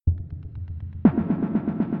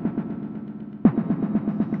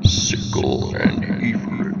Sickle and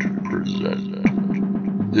Efrit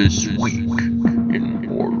present This Week in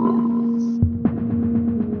Horror.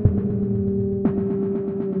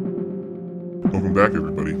 Welcome back,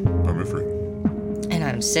 everybody. I'm Efrit. And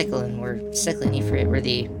I'm Sickle, and we're Sickle and Efrit. We're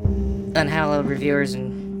the unhallowed reviewers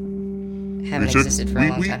and haven't existed for a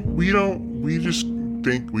long time. We just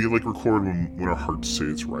think we record when our hearts say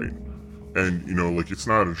it's right. And, it's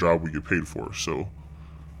not a job we get paid for, so,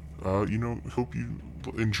 hope you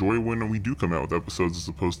enjoy when we do come out with episodes as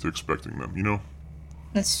opposed to expecting them,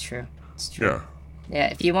 That's true. It's true. Yeah. Yeah,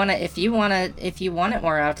 if you want it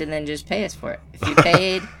more often, then just pay us for it. If you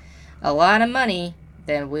paid a lot of money,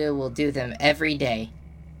 then we will do them every day.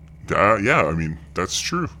 Yeah, I mean, that's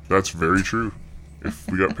true. That's very true. If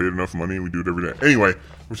we got paid enough money, we do it every day. Anyway,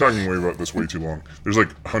 we're talking about this way too long. There's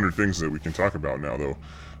 100 things that we can talk about now, though.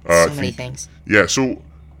 Many things. Yeah, so,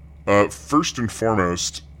 first and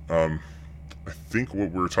foremost, I think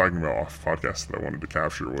what we were talking about off podcast that I wanted to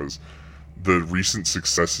capture was the recent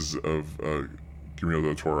successes of Guillermo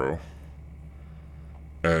del Toro.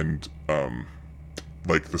 And,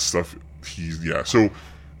 the stuff so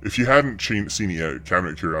if you hadn't seen it yet,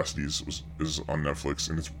 Cabinet of Curiosities is on Netflix,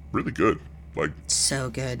 and it's really good.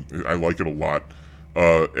 So good. I like it a lot.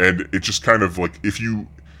 And it just kind of, if you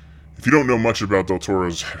don't know much about Del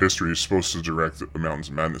Toro's history, he's supposed to direct a Mountains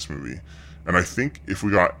of Madness movie. And I think if we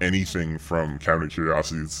got anything from Cabinet of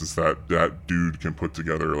Curiosities, it's that dude can put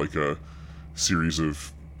together, a series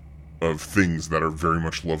of things that are very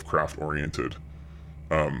much Lovecraft-oriented.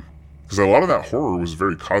 Because a lot of that horror was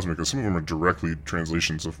very cosmic, and some of them are directly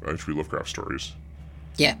translations of H.P. Lovecraft stories.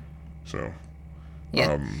 Yeah. So.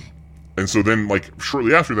 Yeah. And so then,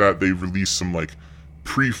 shortly after that, they released some,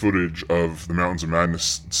 pre-footage of the Mountains of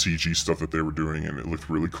Madness CG stuff that they were doing, and it looked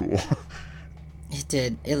really cool. It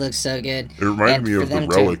did. It looked so good. It reminded me of the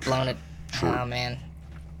Relic. Oh, man.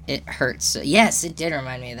 It hurts. Yes, it did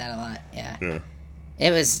remind me of that a lot. Yeah. Yeah.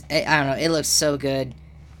 It was, I don't know, it looked so good,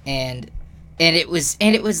 and it was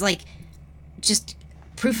just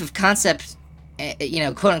proof of concept,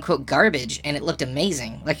 quote-unquote garbage, and it looked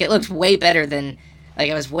amazing. It looked way better than,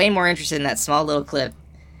 I was way more interested in that small little clip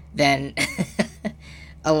than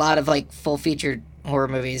a lot of, full-featured horror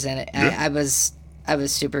movies, and yeah. I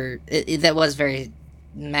was super, that was very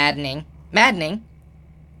maddening that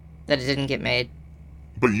it didn't get made.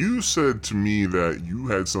 But you said to me that you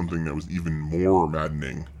had something that was even more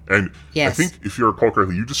maddening. And yes. I think, if you recall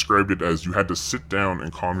correctly, you described it as you had to sit down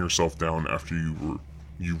and calm yourself down after you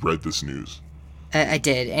read this news. I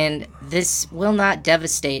did, and this will not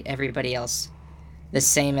devastate everybody else the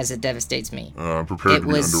same as it devastates me. I'm prepared to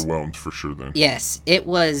be underwhelmed for sure then. Yes, it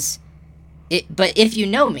was. But if you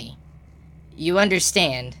know me, you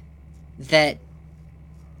understand that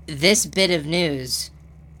this bit of news,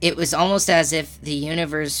 it was almost as if the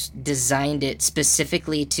universe designed it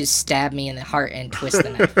specifically to stab me in the heart and twist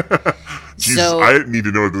the knife. Jeez, so, I need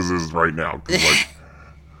to know what this is right now.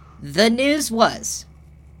 The news was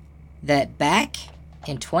that back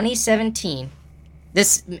in 2017,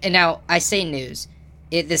 now I say news,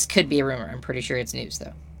 this could be a rumor. I'm pretty sure it's news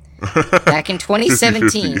though. Back in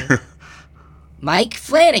 2017, Mike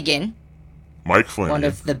Flanagan, one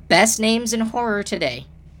of the best names in horror today,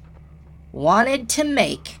 wanted to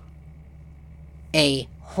make a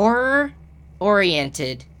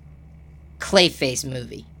horror-oriented Clayface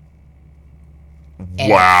movie.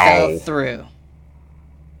 And wow. It fell through.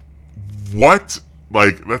 What?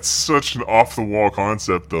 That's such an off-the-wall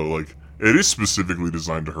concept, though. It is specifically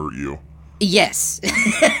designed to hurt you. Yes.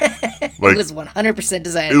 It was 100%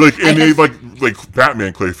 designed. They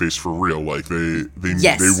Batman Clayface for real.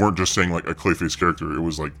 Yes. They weren't just saying, a Clayface character. It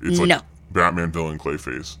was no. Batman villain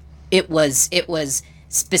Clayface. It was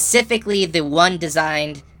specifically the one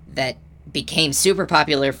designed that became super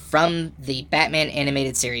popular from the Batman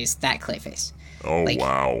animated series, that Clayface. Oh,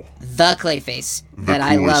 wow. The Clayface that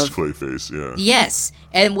I love. The coolest Clayface, yeah. Yes,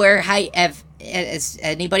 and where as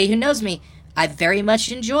anybody who knows me, I very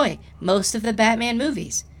much enjoy most of the Batman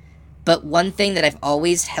movies. But one thing that I've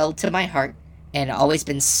always held to my heart and always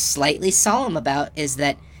been slightly solemn about is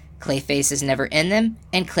that Clayface is never in them,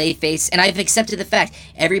 and I've accepted the fact.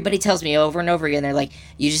 Everybody tells me over and over again, they're like,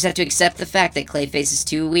 you just have to accept the fact that Clayface is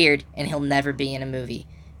too weird, and he'll never be in a movie.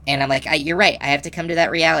 And I'm like, you're right, I have to come to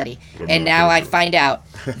that reality. And now I find out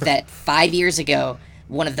that 5 years ago,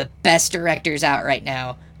 one of the best directors out right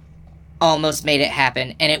now almost made it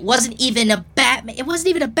happen, and it wasn't even a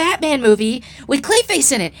Batman movie with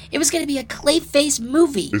Clayface in it. It was going to be a Clayface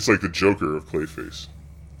movie. It's like the Joker of Clayface.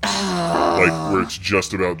 Where it's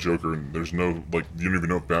just about Joker, and there's no, you don't even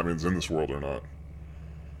know if Batman's in this world or not.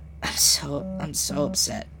 I'm so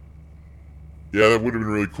upset. Yeah, that would have been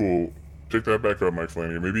really cool. pick that back up, Mike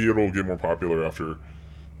Flanagan. Maybe it'll get more popular after,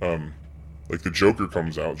 like, the Joker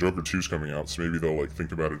comes out. Joker 2's coming out, so maybe they'll, like,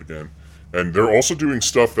 think about it again. And they're also doing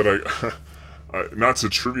stuff that not to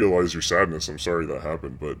trivialize your sadness, I'm sorry that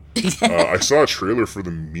happened, but I saw a trailer for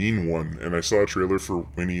the Mean One, and I saw a trailer for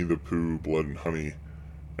Winnie the Pooh, Blood and Honey,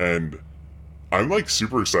 and I'm, like,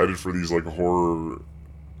 super excited for these, like, horror,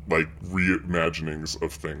 like, reimaginings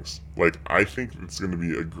of things. Like, I think it's going to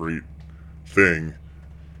be a great thing,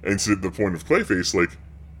 and to the point of Clayface, like,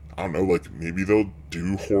 I don't know, like, maybe they'll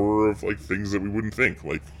do horror of, like, things that we wouldn't think,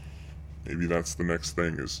 like, maybe that's the next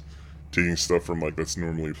thing, is taking stuff from, like, that's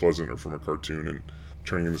normally pleasant or from a cartoon and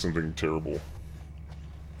turning into something terrible.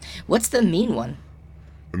 What's the Mean One?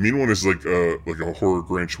 The Mean One is like a horror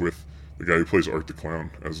Grinch with the guy who plays Art the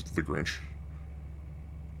Clown as the Grinch.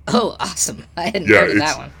 Oh, awesome! I hadn't heard of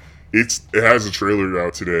that one. It has a trailer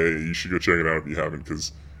out today. You should go check it out if you haven't,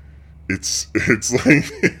 because it's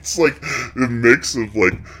like a mix of,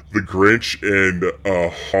 like, the Grinch and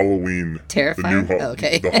Halloween. Terrifying.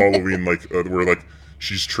 The Halloween, like, where, like,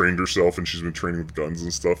 she's trained herself and she's been training with guns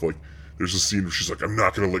and stuff. Like, there's a scene where she's like, I'm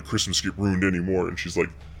not gonna let Christmas get ruined anymore, and she's like,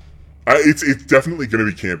 it's definitely gonna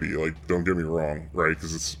be campy, like, don't get me wrong, right,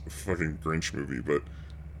 because it's a fucking Grinch movie, but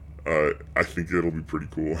I think it'll be pretty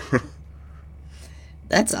cool.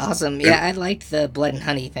 That's awesome. Yeah, I liked the Blood and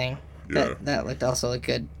Honey thing. Yeah. That looked also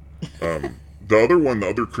good. The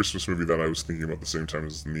other Christmas movie that I was thinking about at the same time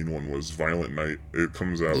as the Mean One was Violent Night. It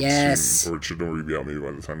comes out soon, or it should already be out maybe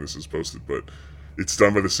by the time this is posted, but it's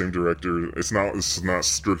done by the same director. It's not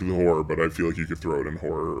strictly horror, but I feel like you could throw it in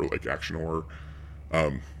horror or, like, action horror,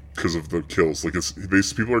 because of the kills. Like,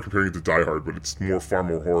 people are comparing it to Die Hard, but it's far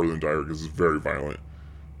more horror than Die Hard because it's very violent.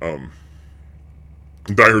 Die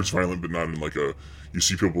Hard's violent, but not in, like, you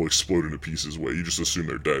see people explode into pieces way. You just assume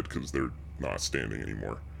they're dead because they're not standing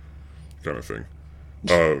anymore, kind of thing.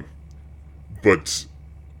 But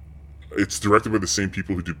it's directed by the same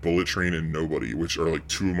people who do Bullet Train and Nobody, which are, like,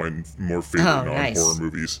 two of my more favorite non-horror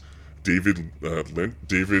movies. David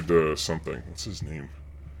something. What's his name?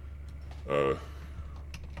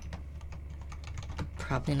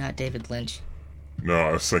 Probably not David Lynch. No,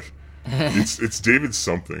 I was like, it's David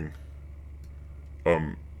something.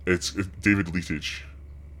 It's David Leitich.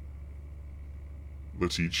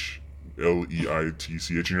 Leitich, Leitch,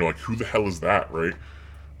 and you're like, who the hell is that, right?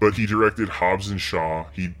 But he directed Hobbs and Shaw.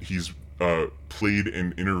 He's played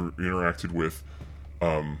and interacted with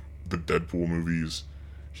the Deadpool movies.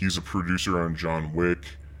 He's a producer on John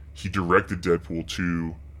Wick. He directed Deadpool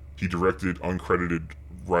 2. He directed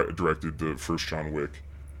directed the first John Wick.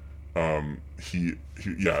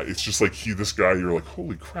 It's just like this guy, you're like,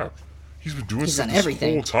 holy crap, he's been doing stuff this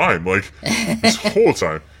whole time, like, this whole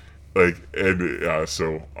time, like, and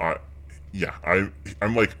so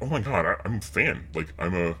I'm like, oh my god, I'm a fan, like,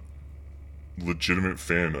 I'm a legitimate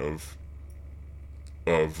fan of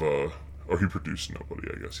or he produced Nobody,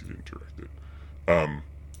 I guess he didn't direct it,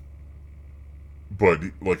 but,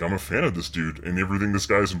 like, I'm a fan of this dude, and everything this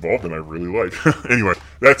guy's involved in I really like. Anyway,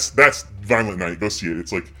 that's Violent Night, go see it.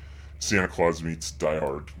 It's like Santa Claus meets Die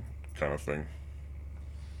Hard kind of thing,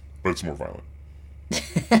 but it's more violent.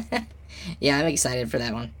 Yeah, I'm excited for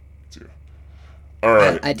that one. Yeah. All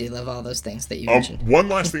right. I do love all those things that you mentioned. One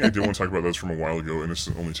last thing I did want to talk about that's from a while ago, and this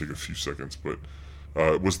will only take a few seconds, but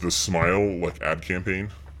was the Smile, like, ad campaign.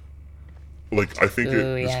 Like, I think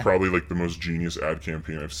it's probably, like, the most genius ad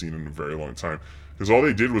campaign I've seen in a very long time. Because all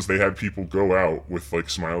they did was they had people go out with, like,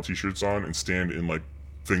 Smile t-shirts on and stand in, like,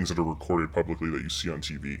 things that are recorded publicly that you see on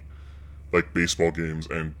TV. Like baseball games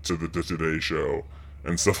and to the Today Show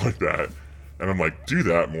and stuff like that. And I'm like, do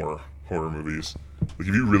that more, horror movies. Like,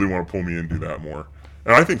 if you really want to pull me in, do that more.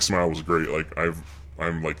 And I think Smile was great. Like,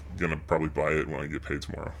 I'm like gonna probably buy it when I get paid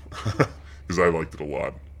tomorrow because I liked it a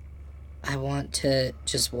lot. I want to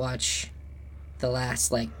just watch the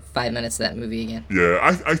last, like, 5 minutes of that movie again. Yeah,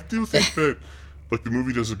 I do think that, like, the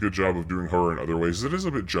movie does a good job of doing horror in other ways. It is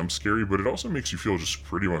a bit jump scary, but it also makes you feel just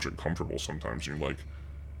pretty much uncomfortable sometimes. You're like,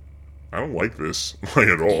 I don't like this, like,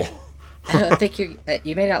 at all. I think you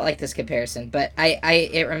may not like this comparison, but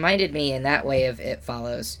it reminded me in that way of It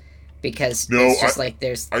Follows, because it's just like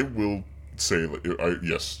there's... I will say,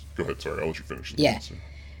 yes, go ahead, sorry, I'll let you finish. Yeah.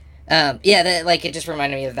 Like, it just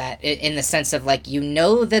reminded me of that, in the sense of, like, you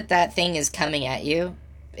know that thing is coming at you,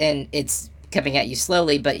 and it's coming at you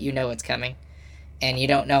slowly, but you know it's coming, and you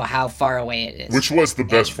don't know how far away it is. Which was the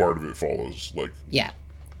best part of It Follows, like, yeah,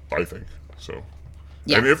 I think, so.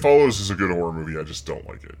 Yeah. And It Follows is a good horror movie, I just don't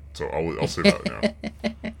like it, so I'll say that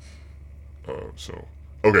now.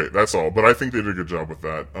 Okay, that's all, but I think they did a good job with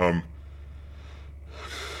that.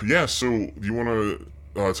 Yeah, so, do you want to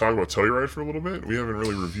talk about Telluride for a little bit? We haven't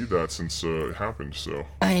really reviewed that since it happened, so.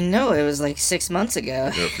 I know, it was like 6 months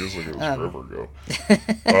ago. Yeah, it feels like it was forever ago.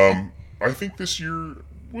 I think this year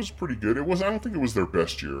was pretty good. I don't think it was their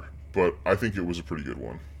best year, but I think it was a pretty good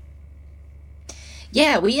one.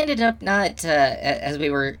 Yeah, we ended up not, as we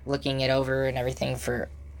were looking it over and everything for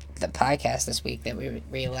the podcast this week, that we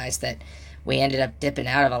realized that we ended up dipping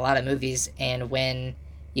out of a lot of movies, and when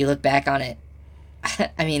you look back on it,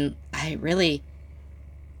 I mean,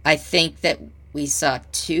 I think that we saw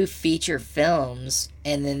 2 feature films,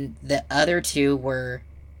 and then the other 2 were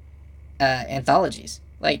anthologies.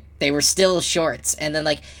 Like, they were still shorts, and then,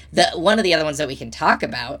 like, one of the other ones that we can talk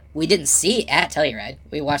about, we didn't see at Telluride.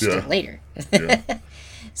 We watched it later. Yeah.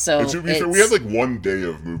 So, to be fair, we had, like, one day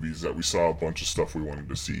of movies that we saw a bunch of stuff we wanted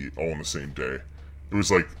to see all on the same day. It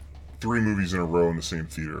was, like, 3 movies in a row in the same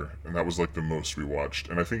theater, and that was, like, the most we watched.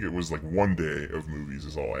 And I think it was, like, one day of movies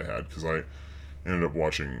is all I had, because I ended up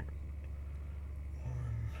watching 1,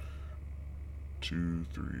 2,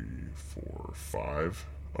 3, 4, 5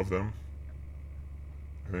 of them.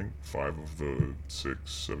 I think 5 of the 6,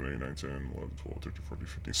 7, 8, 9, 10, 11, 12, 13, 14,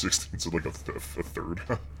 15, 16, so like a third.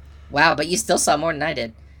 Wow, but you still saw more than I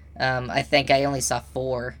did. I think I only saw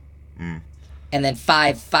 4. And then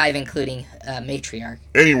 5 including Matriarch.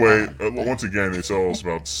 Anyway, once again, it's all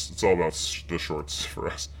about the shorts for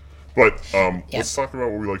us. But let's talk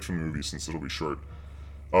about what we liked from the movie, since it'll be short.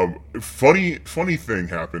 Funny thing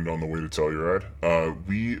happened on the way to Telluride.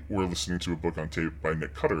 We were listening to a book on tape by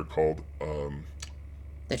Nick Cutter called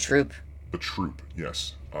The Troop. The Troop,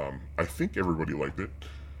 yes. I think everybody liked it.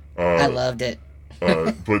 I loved it.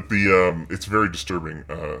 But it's very disturbing,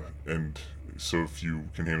 and so if you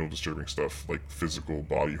can handle disturbing stuff, like physical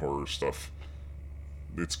body horror stuff,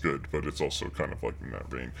 it's good, but it's also kind of like in that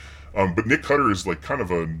vein. But Nick Cutter is like kind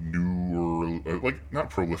of a newer, like not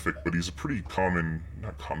prolific, but he's a pretty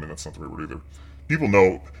not common, that's not the right word either. People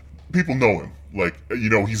know him, like,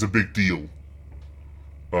 he's a big deal.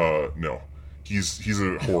 No. He's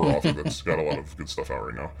a horror author that's got a lot of good stuff out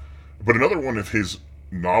right now. But another one of his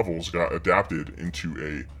novels got adapted into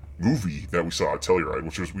a movie that we saw at Telluride,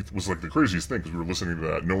 which was like the craziest thing, because we were listening to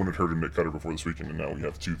that. No one had heard of Nick Cutter before this weekend, and now we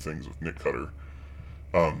have 2 things with Nick Cutter.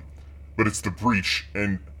 But it's The Breach,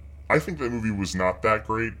 and I think that movie was not that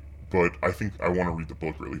great, but I think I want to read the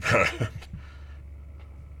book really bad.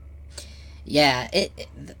 Yeah,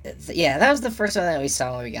 that was the first one that we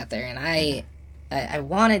saw when we got there, and I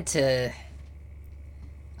wanted to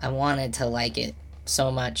like it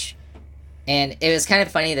so much. And it was kind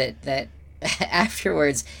of funny that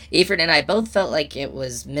afterwards, Efrit and I both felt like it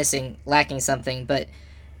was lacking something, but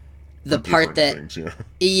the part that things, yeah.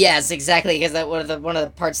 Yes, exactly, because that one of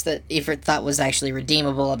the parts that Efrit thought was actually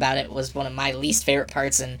redeemable about it was one of my least favorite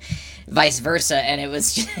parts, and vice versa. And it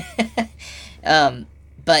was, just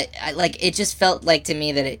but it just felt like to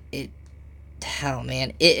me that it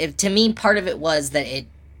to me, part of it was that it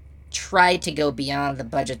tried to go beyond the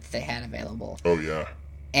budget that they had available. Oh yeah,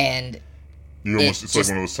 and it's like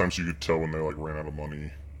one of those times you could tell when they like ran out of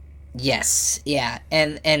money. Yes, yeah,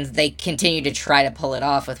 and they continued to try to pull it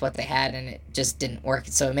off with what they had, and it just didn't work.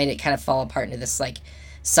 So it made it kind of fall apart into this like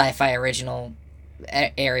sci-fi original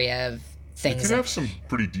area of things. It could have some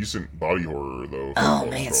pretty decent body horror though. Oh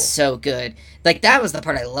man, it's so good. Like that was the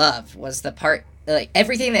part I loved. Was the part like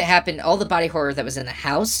everything that happened, all the body horror that was in the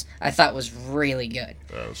house, I thought was really good.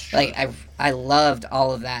 That's true. Like I loved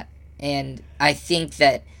all of that, and I think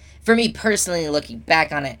that for me personally, looking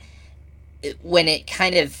back on it, when it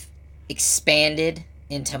kind of expanded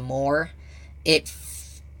into more, it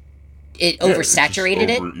oversaturated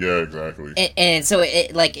it. Yeah, exactly. And so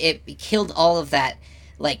it killed all of that,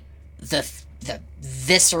 like the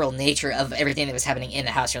visceral nature of everything that was happening in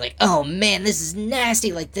the house. You're like, oh man, this is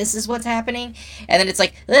nasty. Like this is what's happening, and then it's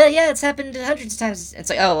like, yeah, it's happened hundreds of times. It's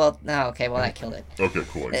like, oh well, no, okay, well that killed it. Okay,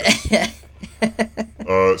 cool.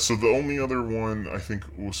 So the only other one I think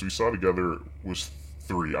we saw together was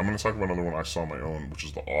 3. I'm going to talk about another one I saw on my own, which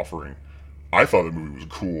is The Offering. I thought the movie was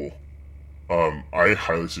cool. I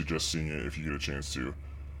highly suggest seeing it if you get a chance to.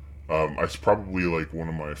 It's probably like one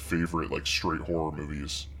of my favorite like straight horror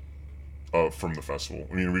movies from the festival.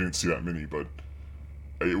 I mean, we didn't see that many, but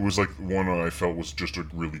it was like one I felt was just a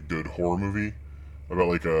really good horror movie about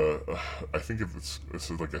like I think it's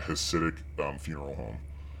like a Hasidic funeral home,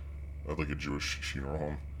 like a Jewish funeral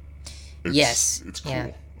home. Yes, it's cool.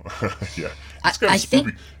 Yeah. Yeah, it's kind of spooky.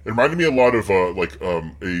 It reminded me a lot of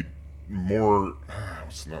a more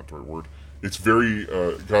what's not the right word. It's very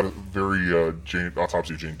got a very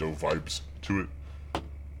Autopsy of Jane Doe vibes to it.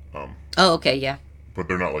 Oh, okay, yeah. But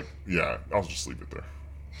they're not like, I'll just leave it there.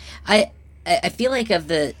 I feel like of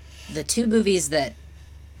the 2 movies that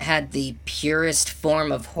had the purest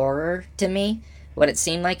form of horror to me. What it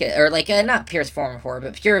seemed like, or like not purest form of horror,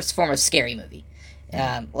 but purest form of scary movie.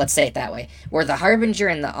 Let's say it that way. Were The Harbinger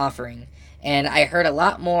and The Offering, and I heard a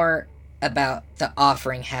lot more about The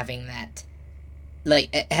Offering having that,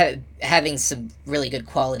 like having some really good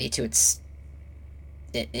quality to its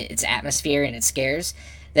atmosphere and its scares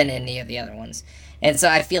than any of the other ones. And so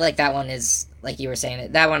I feel like that one is, like you were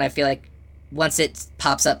saying, that one I feel like once it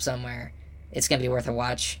pops up somewhere, it's gonna be worth a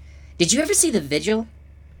watch. Did you ever see The Vigil?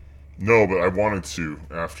 No, but I wanted to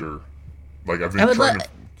after. Like, I've been trying to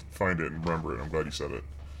find it and remember it. I'm glad you said it.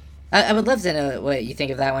 I would love to know what you think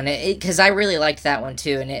of that one, because I really liked that one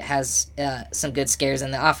too, and it has some good scares,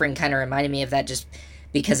 and The Offering kind of reminded me of that just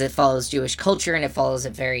because it follows Jewish culture, and it follows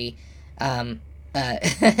it very, pun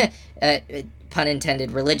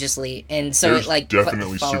intended, religiously, and so There's it like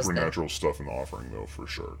definitely follows supernatural stuff in The Offering, though, for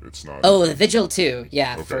sure. It's not... Oh, The Vigil too,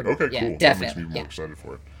 yeah. Okay, cool. Yeah, that makes me more excited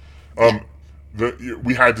for it.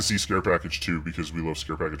 We had to see Scare Package 2 because we love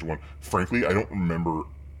Scare Package 1. Frankly, I don't remember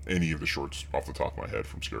any of the shorts off the top of my head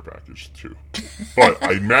from Scare Package 2. But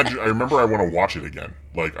I remember I want to watch it again.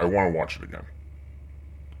 Like, I want to watch it again.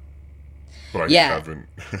 But I haven't.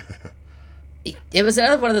 It was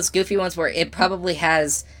another one of those goofy ones where it probably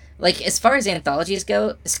has, like, as far as anthologies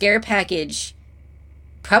go, Scare Package,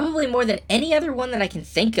 probably more than any other one that I can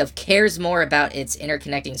think of, cares more about its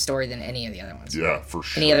interconnecting story than any of the other ones. Yeah, for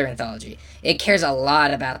sure. Any other anthology. It cares a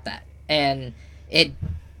lot about that. And it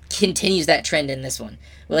continues that trend in this one.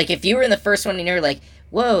 Like, if you were in the first one and you're like,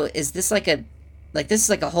 whoa, is this like a... Like, this is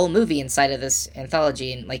like a whole movie inside of this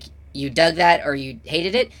anthology, and, like, you dug that or you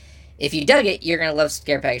hated it, if you dug it, you're going to love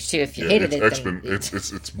Scare Package 2. If you hated it, then...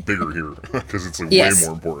 It's bigger here, because it's, like, way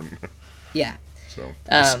more important. Yeah. So,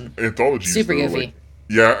 anthologies, super though, goofy. like,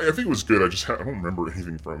 yeah, I think it was good. I don't remember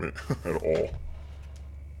anything from it at all.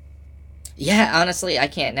 Yeah, honestly, I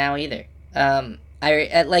can't now either.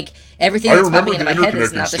 I like everything that's popping into my head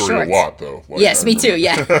is not the shorts. I remember the interconnecting story a lot, though. Like, yes, me too.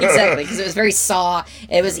 Yeah, exactly. Because it was very Saw.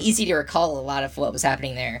 It was easy to recall a lot of what was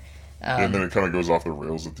happening there. And then it kind of goes off the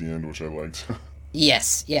rails at the end, which I liked.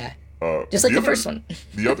 Yes, yeah. Just like the first one.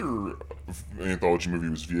 The other anthology movie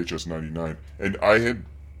was VHS 99, and I had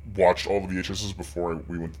watched all the VHSs before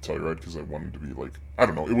we went to Telluride because I wanted to be like, I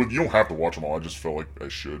don't know, you don't have to watch them all. I just felt like I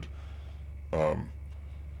should.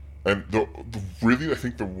 And really, I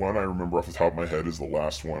think the one I remember off the top of my head is the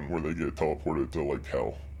last one where they get teleported to, like,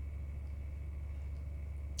 hell.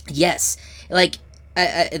 Yes, like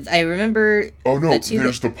I remember. Oh no,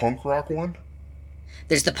 there's the punk rock one.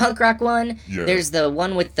 There's the punk rock one. Yeah. There's the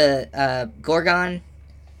one with the Gorgon.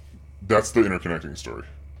 That's the interconnecting story.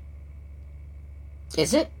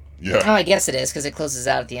 Is it? Yeah. Oh, I guess it is, because it closes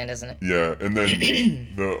out at the end, doesn't it? Yeah, and then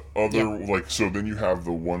the other, like, so then you have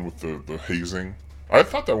the one with the hazing. I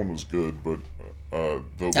thought that one was good, but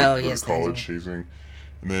the college hazing.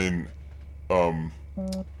 And then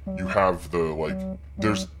you have the, like,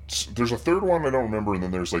 there's a third one I don't remember, and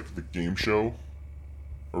then there's, like, the game show.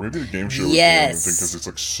 Or maybe the game show is the one because it's,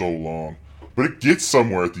 like, so long. But it gets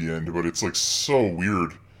somewhere at the end, but it's, like, so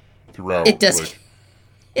weird throughout. It does. Like,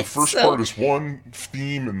 the first part is one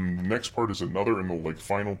theme, and the next part is another, and the, like,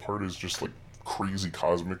 final part is just, like, crazy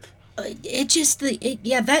cosmic.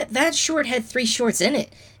 That short had 3 shorts in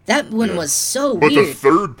it. That one was so weird. But the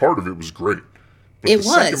third part of it was great. But the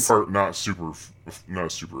second part, not a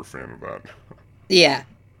super fan of that. Yeah.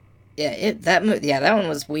 Yeah, that one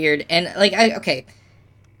was weird. And, like,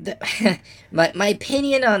 my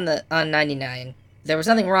opinion on 99, there was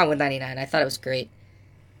nothing wrong with 99. I thought it was great.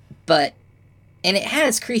 And it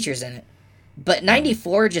has creatures in it. But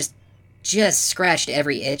 94 just scratched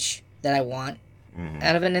every itch that I want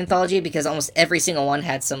out of an anthology, because almost every single one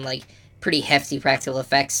had some, like, pretty hefty practical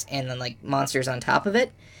effects and then, like, monsters on top of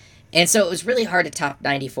it. And so it was really hard to top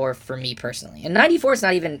 94 for me personally. And 94 is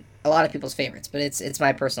not even a lot of people's favorites, but it's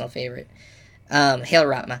my personal favorite. Hail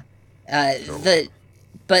Ratma.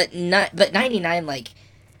 But 99, like,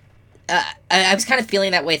 I was kind of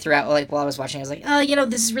feeling that way throughout, like, while I was watching. I was like, oh,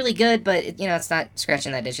 this is really good, but, it's not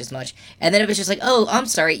scratching that itch as much. And then it was just like, oh, I'm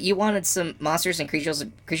sorry, you wanted some monsters and creatures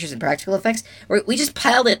and practical effects? We just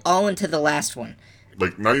piled it all into the last one.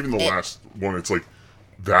 Like, not even the last one, it's like,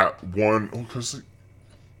 that one, because, like,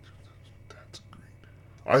 that's great.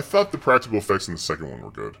 I thought the practical effects in the second one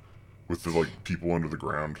were good, with the, like, people under the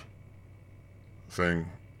ground thing.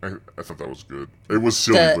 I thought that was good. It was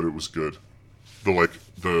silly, but it was good. The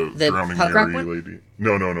drowning Mary lady.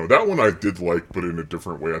 No. That one I did like, but in a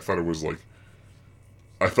different way. I thought it was, like...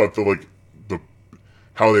 I thought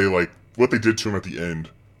how they, like... What they did to him at the end,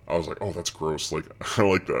 I was like, oh, that's gross. Like, I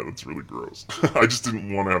like that. That's really gross. I just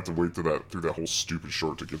didn't want to have to wait through that whole stupid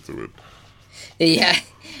short to get to it. Yeah.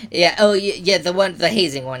 Yeah. Oh, yeah. The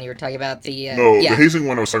hazing one you were talking about. The the hazing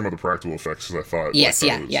one I was talking about the practical effects because I thought yes,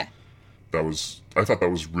 I thought that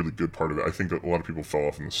was a really good part of it. I think a lot of people fell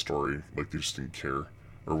off in the story, like they just didn't care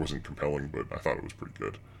or wasn't compelling, but I thought it was pretty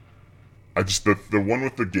good. I just the one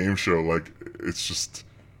with the game show, like it's just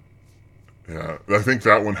yeah. I think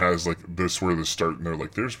that one has like this where they start and they're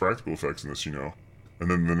like, there's practical effects in this, and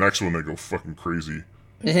then the next one they go fucking crazy.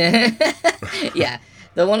 Yeah,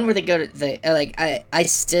 the one where they go to the I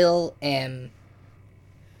still am.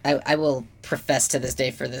 I will profess to this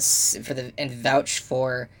day and vouch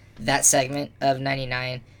for that segment of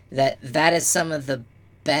 99 that is some of the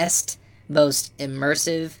best, most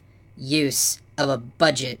immersive use of a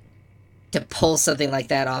budget to pull something like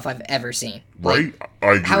that off I've ever seen. Right?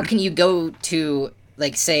 I agree. How can you go to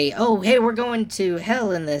like say, oh hey, we're going to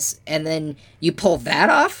hell in this, and then you pull that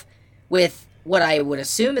off with what I would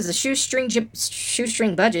assume is a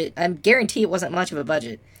shoestring budget? I guarantee it wasn't much of a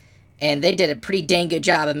budget, and they did a pretty dang good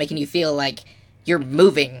job of making you feel like you're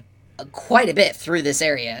moving quite a bit through this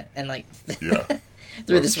area and like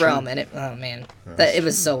through this realm, and it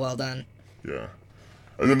was so well done. Yeah.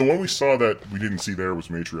 And then the one we saw that we didn't see there was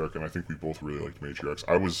Matriarch, and I think we both really liked Matriarchs.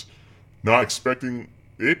 I was not expecting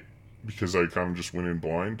it because I kind of just went in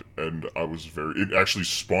blind, and it actually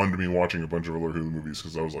spawned me watching a bunch of other Hulu movies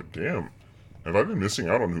because I was like, damn, have I been missing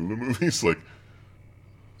out on Hulu movies?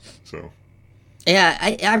 So. Yeah,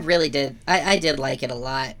 I really did. I did like it a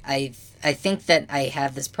lot. I think that I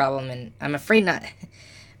have this problem, and I'm afraid not.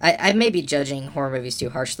 I may be judging horror movies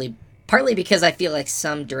too harshly, partly because I feel like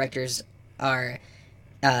some directors are,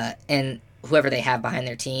 and whoever they have behind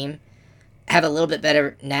their team, have a little bit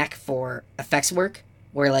better knack for effects work,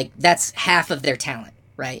 where, like, that's half of their talent,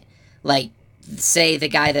 right? Like, say the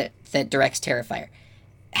guy that directs Terrifier.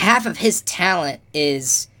 Half of his talent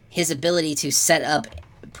is his ability to set up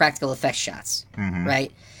practical effects shots,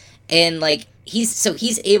 right? And, like,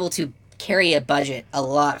 he's able to carry a budget a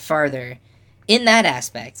lot farther in that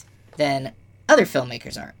aspect than other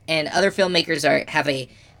filmmakers are. And other filmmakers have a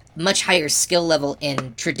much higher skill level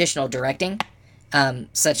in traditional directing,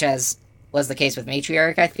 such as was the case with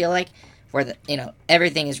Matriarch, I feel like, where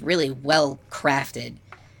everything is really well crafted,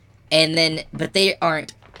 but they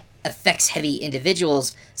aren't effects heavy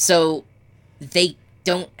individuals, so they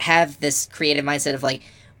don't have this creative mindset of like,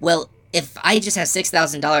 well, if I just have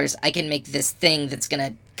 $6,000, I can make this thing that's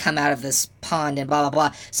gonna come out of this pond and blah blah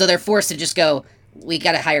blah. So they're forced to just go, we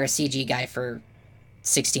gotta hire a CG guy for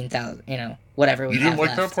 $16,000, whatever we have. You didn't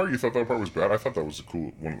like left. that part? You thought that part was bad? I thought that was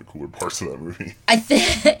one of the cooler parts of that movie.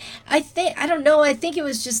 I don't know. I think it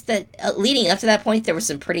was just that leading up to that point, there were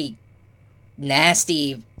some pretty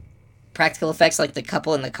nasty practical effects, like the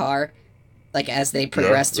couple in the car, like as they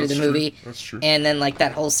progress through the movie. That's true. And then like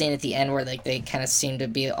that whole scene at the end where like they kind of seem to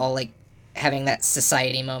be all like having that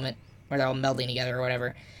society moment where they're all melding together or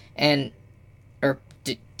whatever, or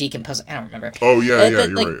decomposing. I don't remember. Oh yeah, you're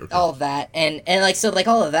like, right. Okay. All of that and like so like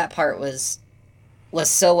all of that part was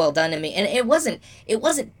so well done to me, and it wasn't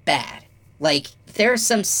bad. Like there are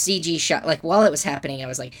some CG shot like while it was happening, I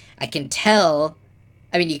was like, I can tell.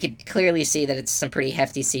 I mean, you could clearly see that it's some pretty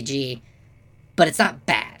hefty CG, but it's not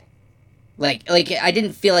bad. Like I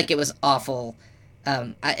didn't feel like it was awful.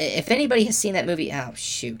 If anybody has seen that movie, oh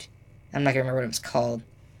shoot, I'm not gonna remember what it was called.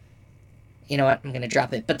 You know what? I'm gonna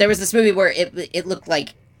drop it. But there was this movie where it looked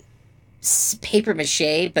like paper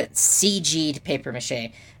mache, but CG'd paper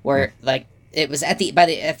mache, where like it was at the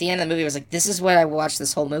end of the movie, it was like, this is what I watched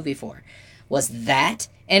this whole movie for, was that.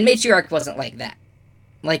 And Matriarch wasn't like that.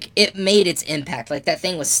 Like it made its impact. Like that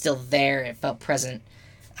thing was still there. It felt present,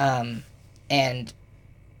 and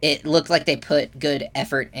it looked like they put good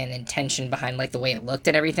effort and intention behind like the way it looked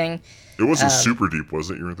and everything. It wasn't super deep,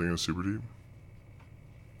 was it? You were thinking of super deep?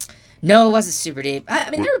 No, it wasn't super deep. I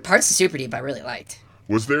mean, there were parts of super deep I really liked.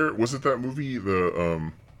 Was it that movie,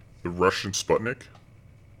 the Russian Sputnik?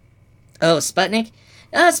 Oh, Sputnik?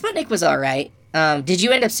 Sputnik was alright. Did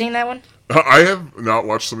you end up seeing that one? I have not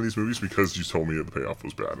watched some of these movies because you told me that the payoff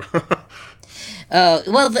was bad.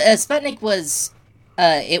 Well, the Sputnik was...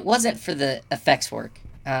 it wasn't for the effects work.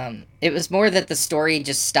 It was more that the story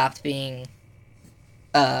just stopped being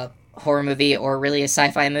a horror movie or really a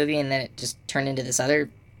sci-fi movie, and then it just turned into this other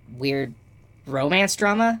weird romance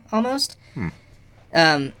drama, almost.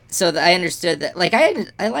 So I understood that... Like,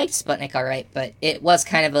 I liked Sputnik alright, but it was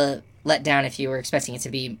kind of a letdown if you were expecting it to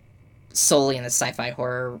be solely in the sci-fi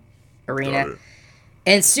horror arena.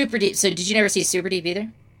 And Super Deep... So did you never see Super Deep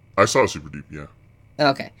either? I saw Super Deep, yeah.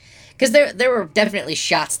 Okay. Because there were definitely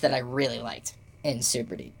shots that I really liked in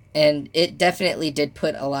Super Deep. And it definitely did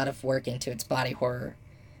put a lot of work into its body horror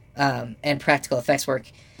and practical effects work.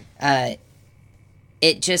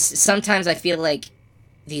 it just, sometimes I feel like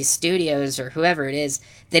these studios or whoever it is,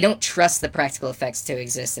 they don't trust the practical effects to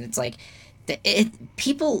exist, and it's like,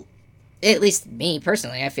 people, at least me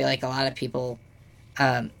personally, I feel like a lot of people,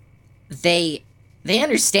 they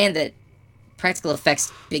understand that practical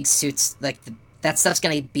effects, big suits, like, that stuff's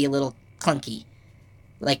gonna be a little clunky.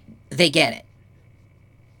 Like, they get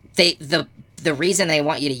it. The reason they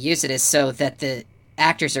want you to use it is so that the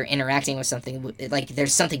actors are interacting with something, like,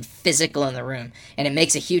 there's something physical in the room, and it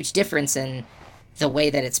makes a huge difference in the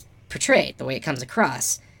way that it's portrayed, the way it comes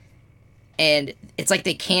across. And it's like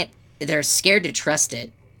they're scared to trust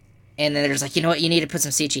it. And then there's like, you know what, you need to put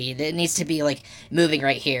some CG. It needs to be like moving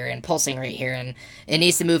right here and pulsing right here, and it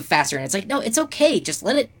needs to move faster. And it's like, no, it's okay. Just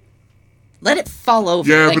let it fall over.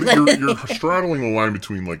 Yeah, like, but you're straddling the line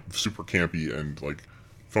between like super campy and like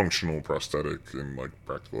functional prosthetic and like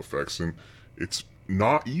practical effects, and it's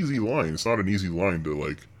not easy line. It's not an easy line to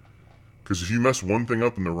like, because if you mess one thing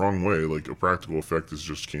up in the wrong way, like a practical effect is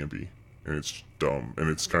just campy and it's dumb, and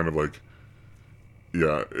it's kind of like,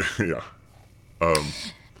 yeah, yeah.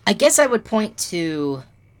 I guess I would point to,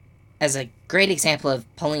 as a great example of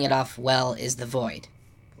pulling it off well, is The Void.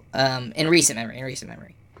 In recent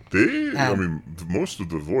memory. I mean, most of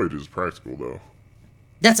The Void is practical, though.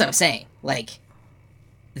 That's what I'm saying. Like,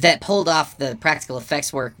 that pulled off the practical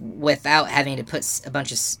effects work without having to put a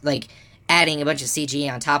bunch of, like, adding a bunch of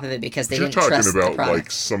CG on top of it because they didn't trust the product. You're talking about, like,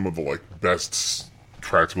 some of the, like, best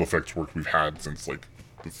practical effects work we've had since, like,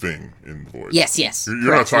 The Thing in The Void. Yes.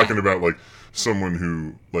 You're not talking about, like, someone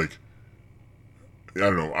who, like, I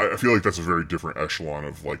don't know, I feel like that's a very different echelon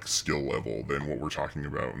of, like, skill level than what we're talking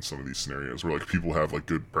about in some of these scenarios, where, like, people have, like,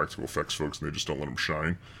 good practical effects folks and they just don't let them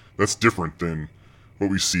shine. That's different than what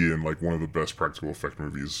we see in, like, one of the best practical effect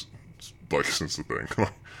movies, like, since The Thing.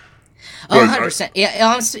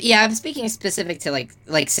 100%. I'm speaking specific to,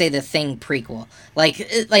 like say, The Thing prequel.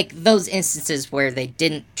 Like those instances where they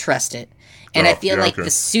didn't trust it. And I feel like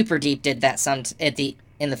the Super Deep did that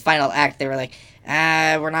in the final act. They were like,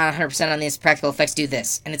 we're not 100% on these practical effects, do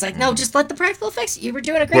this. And it's like, no, just let the practical effects, you were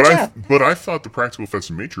doing a great job. But I thought the practical effects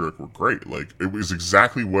in Matriarch were great. Like, it was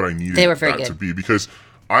exactly what I needed to be, because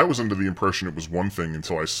I was under the impression it was one thing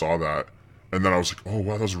until I saw that, and then I was like, oh,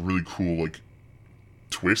 wow, that was a really cool, like,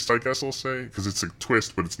 twist, I guess I'll say, because it's a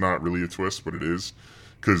twist, but it's not really a twist, but it is,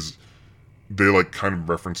 because they, like, kind of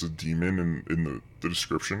reference a demon in the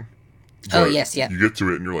description. But yes, yeah. You get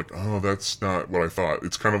to it, and you're like, oh, that's not what I thought.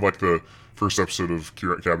 It's kind of like the first episode of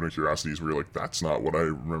Cabinet of Curiosities, where you're like, that's not what I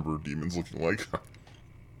remember demons looking like.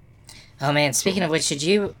 Oh, man, speaking of which, did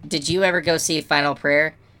you ever go see Final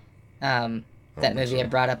Prayer? That movie I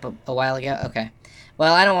brought up a while ago? Okay.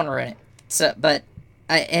 Well, I don't want to ruin it. So, but,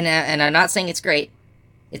 and I'm not saying it's great.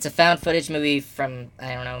 It's a found footage movie from,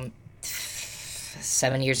 I don't know,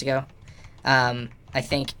 7 years ago, I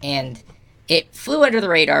think, and it flew under the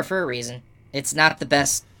radar for a reason. It's not the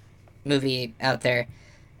best movie out there,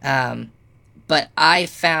 but I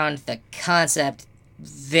found the concept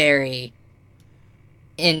very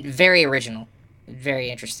original, very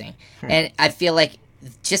interesting, and I feel like,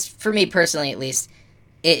 just for me personally at least,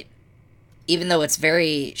 even though it's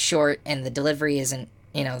very short and the delivery isn't,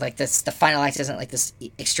 like this, the final act isn't like this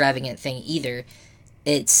extravagant thing either,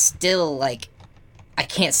 it's still like, I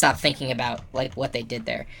can't stop thinking about like what they did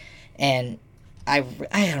there, and I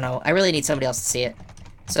don't know, I really need somebody else to see it.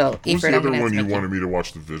 So, Efrit, the other one you wanted me to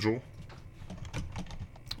watch? The Vigil?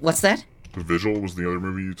 What's that? The Vigil was the other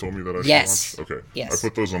movie you told me that I should watch? Okay. Yes. I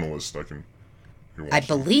put those on the list. I can watch I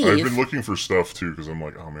believe... I've been looking for stuff, too, because I'm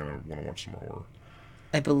like, oh, man, I want to watch some more horror.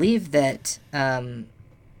 I believe that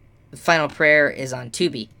Final Prayer is on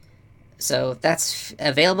Tubi. So that's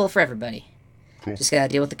available for everybody. Cool. Just gotta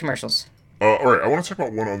deal with the commercials. Alright, I want to talk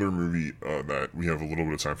about one other movie that we have a little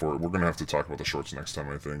bit of time for. We're going to have to talk about the shorts next time,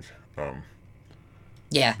 I think.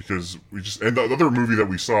 Yeah. Because and the other movie that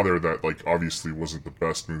we saw there that, like, obviously wasn't the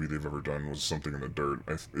best movie they've ever done was Something in the Dirt.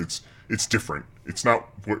 It's different. It's not,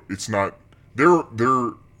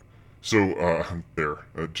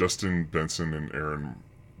 Justin Benson and Aaron,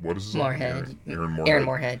 what is his name? Aaron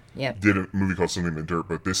Moorhead, yeah. Did a movie called Something in the Dirt,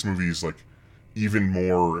 but this movie is, like, even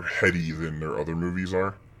more heady than their other movies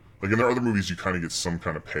are. Like, in their other movies, you kind of get some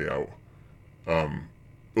kind of payout, a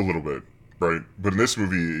little bit, right? But in this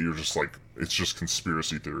movie, you're just like, it's just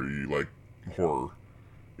conspiracy theory, like, horror.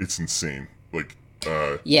 It's insane. Like,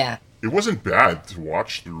 yeah. It wasn't bad to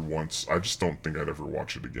watch through once. I just don't think I'd ever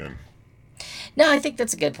watch it again. No, I think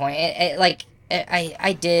that's a good point.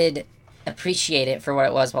 I did appreciate it for what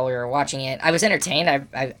it was while we were watching it. I was entertained.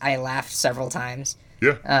 I laughed several times.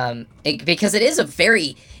 Yeah. Because it is a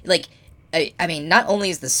very, like, I mean, not only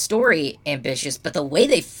is the story ambitious, but the way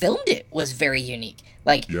they filmed it was very unique.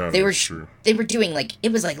 Like, they were doing, like,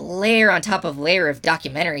 it was like layer on top of layer of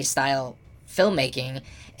documentary style filmmaking,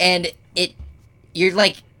 and you're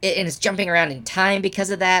like, and it's jumping around in time because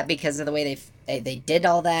of the way they did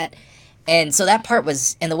all that. And so that part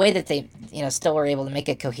was, and the way that they, still were able to make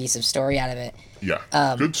a cohesive story out of it. Yeah,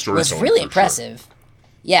 good storytelling. Was really impressive. Sure.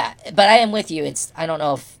 Yeah, but I am with you. I don't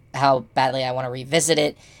know how badly I want to revisit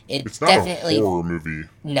it. It's not definitely a horror movie.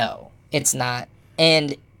 No, it's not.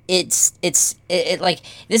 And it's like,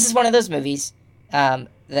 this is one of those movies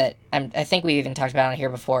that I think we even talked about on here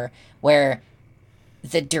before, where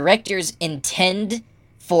the directors intend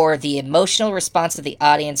for the emotional response of the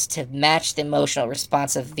audience to match the emotional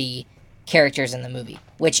response of the characters in the movie,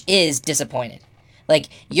 which is disappointed. Like,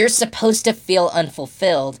 you're supposed to feel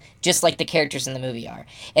unfulfilled, just like the characters in the movie are.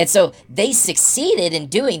 And so they succeeded in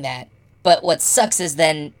doing that, but what sucks is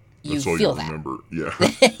then you feel that. Remember. Yeah.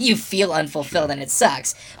 You feel unfulfilled, and it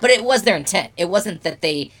sucks. But it was their intent. It wasn't that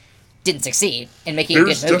they didn't succeed in making a good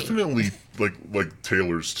movie. There's definitely, like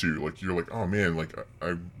Taylor's, too. Like, you're like, oh, man, like,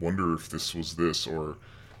 I wonder if this was this, or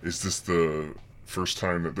is this the first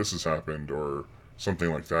time that this has happened, or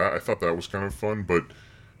something like that. I thought that was kind of fun, but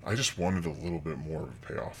I just wanted a little bit more of a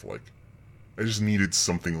payoff. Like, I just needed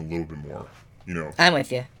something a little bit more, I'm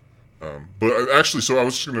with you. But actually, so I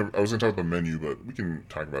was gonna talk about the menu, but we can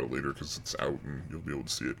talk about it later because it's out and you'll be able to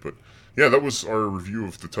see it. But yeah, that was our review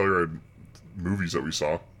of the Telluride movies that we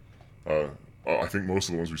saw. I think most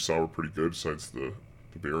of the ones we saw were pretty good, besides the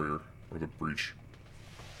barrier or the breach.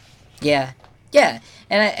 Yeah,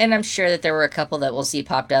 and I'm sure that there were a couple that we'll see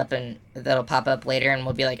popped up and that'll pop up later, and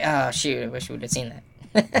we'll be like, oh shoot, I wish we would have seen that.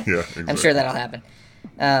 Yeah, exactly. I'm sure that'll happen.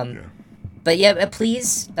 But yeah,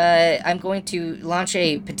 please, I'm going to launch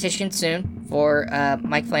a petition soon for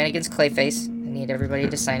Mike Flanagan's Clayface. I need everybody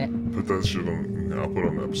to sign it. Put that shit on. I'll put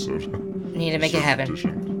on the episode. Need to make it happen.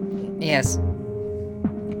 Petition. Yes.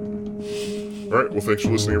 All right. Well, thanks for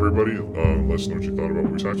listening, everybody. Let us know what you thought about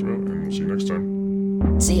what we talked about, and we'll see you next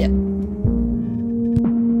time. See ya.